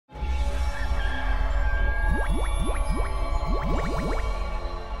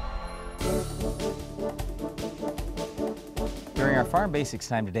our Farm Basics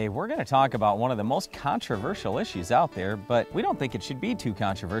time today, we're going to talk about one of the most controversial issues out there, but we don't think it should be too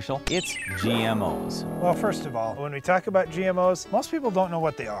controversial. It's GMOs. Well, first of all, when we talk about GMOs, most people don't know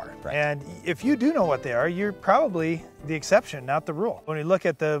what they are. Right. And if you do know what they are, you're probably the exception, not the rule. When we look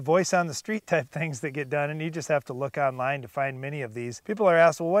at the voice on the street type things that get done, and you just have to look online to find many of these, people are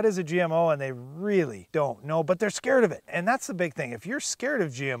asked, well, what is a GMO? And they really don't know, but they're scared of it. And that's the big thing. If you're scared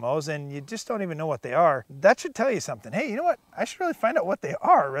of GMOs and you just don't even know what they are, that should tell you something. Hey, you know what? I should really find out what they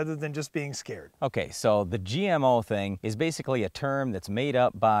are rather than just being scared. Okay, so the GMO thing is basically a term that's made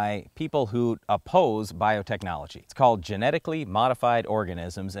up by people who oppose biotechnology. It's called genetically modified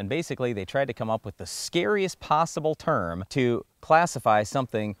organisms, and basically they tried to come up with the scariest possible term to classify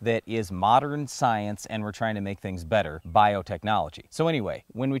something that is modern science and we're trying to make things better, biotechnology. So anyway,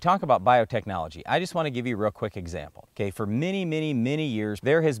 when we talk about biotechnology, I just want to give you a real quick example. Okay, for many years,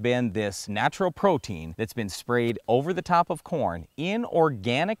 there has been this natural protein that's been sprayed over the top of corn in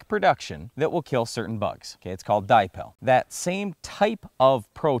organic production that will kill certain bugs. Okay, it's called dipel. That same type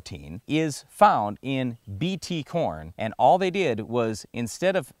of protein is found in BT corn, and all they did was,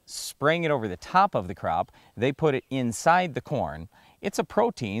 instead of spraying it over the top of the crop, they put it inside the corn. It's a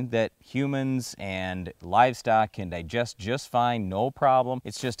protein that humans and livestock can digest just fine, no problem.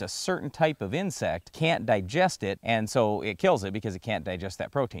 It's just a certain type of insect can't digest it, and so it kills it because it can't digest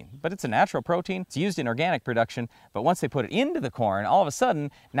that protein. But it's a natural protein. It's used in organic production, but once they put it into the corn, all of a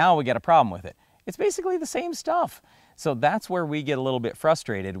sudden, now we got a problem with it. It's basically the same stuff. So that's where we get a little bit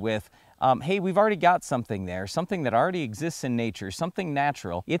frustrated with, hey, we've already got something there, something that already exists in nature, something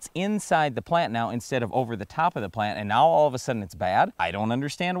natural. It's inside the plant now instead of over the top of the plant, and now all of a sudden it's bad. I don't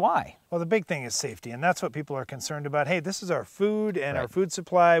understand why. Well, the big thing is safety, and that's what people are concerned about. Hey, this is our food and our food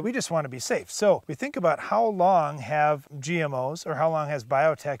supply. We just want to be safe. So we think about how long have GMOs or how long has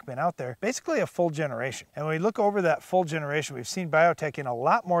biotech been out there? Basically a full generation. And when we look over that full generation, we've seen biotech in a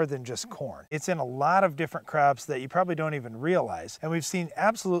lot more than just corn. It's in a lot of different crops that you probably don't even realize. And we've seen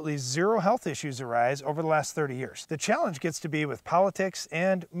absolutely zero health issues arise over the last 30 years. The challenge gets to be with politics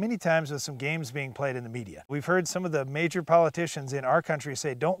and many times with some games being played in the media. We've heard some of the major politicians in our country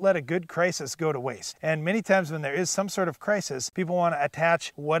say, don't let a good crisis go to waste. And many times when there is some sort of crisis, people want to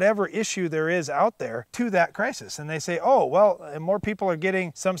attach whatever issue there is out there to that crisis. And they say, oh, well, more people are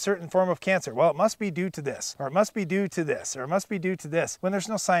getting some certain form of cancer. Well, it must be due to this, or it must be due to this, or it must be due to this, when there's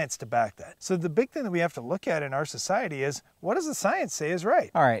no science to back that. So the big thing that we have to look at in our society is, what does the science say is right?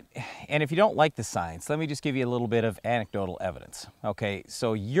 All right, and if you don't like the science, let me just give you a little bit of anecdotal evidence. Okay,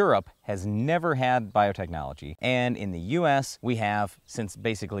 so Europe has never had biotechnology, and in the US, we have since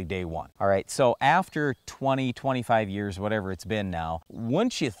basically day one. All right, so after 20, 25 years, whatever it's been now,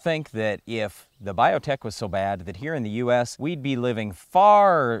 wouldn't you think that if the biotech was so bad that here in the US, we'd be living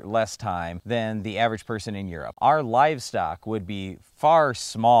far less time than the average person in Europe? Our livestock would be far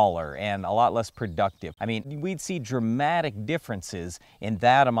smaller and a lot less productive. I mean, we'd see dramatic differences in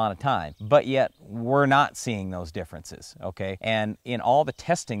that amount of time, but yet we're not seeing those differences, okay? And in all the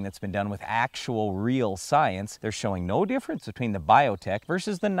testing that's been done with actual real science, they're showing no difference between the biotech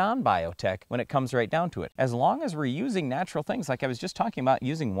versus the non-biotech when it comes right down to it. As long as we're using natural things, like I was just talking about,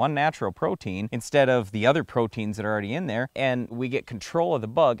 using one natural protein instead of the other proteins that are already in there, and we get control of the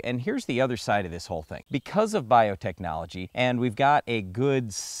bug. And here's the other side of this whole thing. Because of biotechnology, and we've got a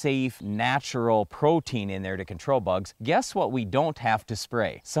good, safe, natural protein in there to control bugs, guess what we don't have to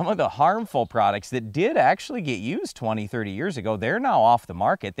spray? Some of the harmful products that did actually get used 20, 30 years ago, they're now off the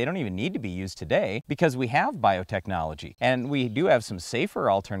market. They don't even need to be used today because we have biotechnology. And we do have some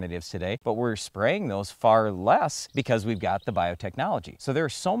safer alternatives today, but we're spraying those far less because we've got the biotechnology. So there are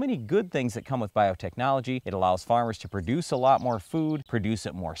so many good things that come with biotechnology. It allows farmers to produce a lot more food, produce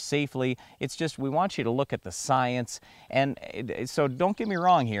it more safely. It's just, we want you to look at the science. And so don't get me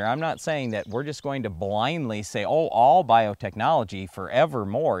wrong here. I'm not saying that we're just going to blindly say, oh, all biotechnology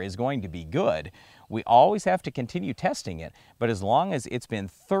forevermore is going to be good. We always have to continue testing it, but as long as it's been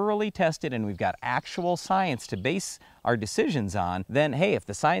thoroughly tested and we've got actual science to base our decisions on, then hey, if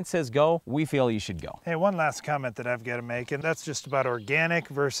the science says go, we feel you should go. Hey, one last comment that I've got to make, and that's just about organic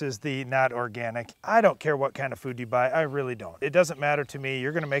versus the not organic. I don't care what kind of food you buy, I really don't. It doesn't matter to me.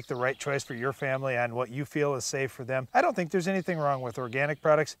 You're going to make the right choice for your family and what you feel is safe for them. I don't think there's anything wrong with organic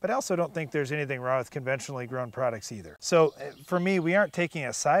products, but I also don't think there's anything wrong with conventionally grown products either. So for me, we aren't taking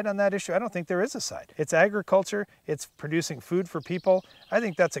a side on that issue. I don't think there is a side. It's agriculture, it's producing food for people. I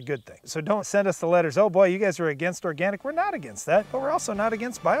think that's a good thing. So don't send us the letters, oh boy, you guys are against organic. We're not against that, but we're also not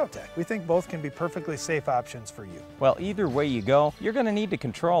against biotech. We think both can be perfectly safe options for you. Well, either way you go, you're going to need to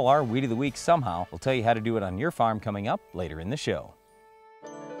control our Weed of the Week somehow. We'll tell you how to do it on your farm coming up later in the show.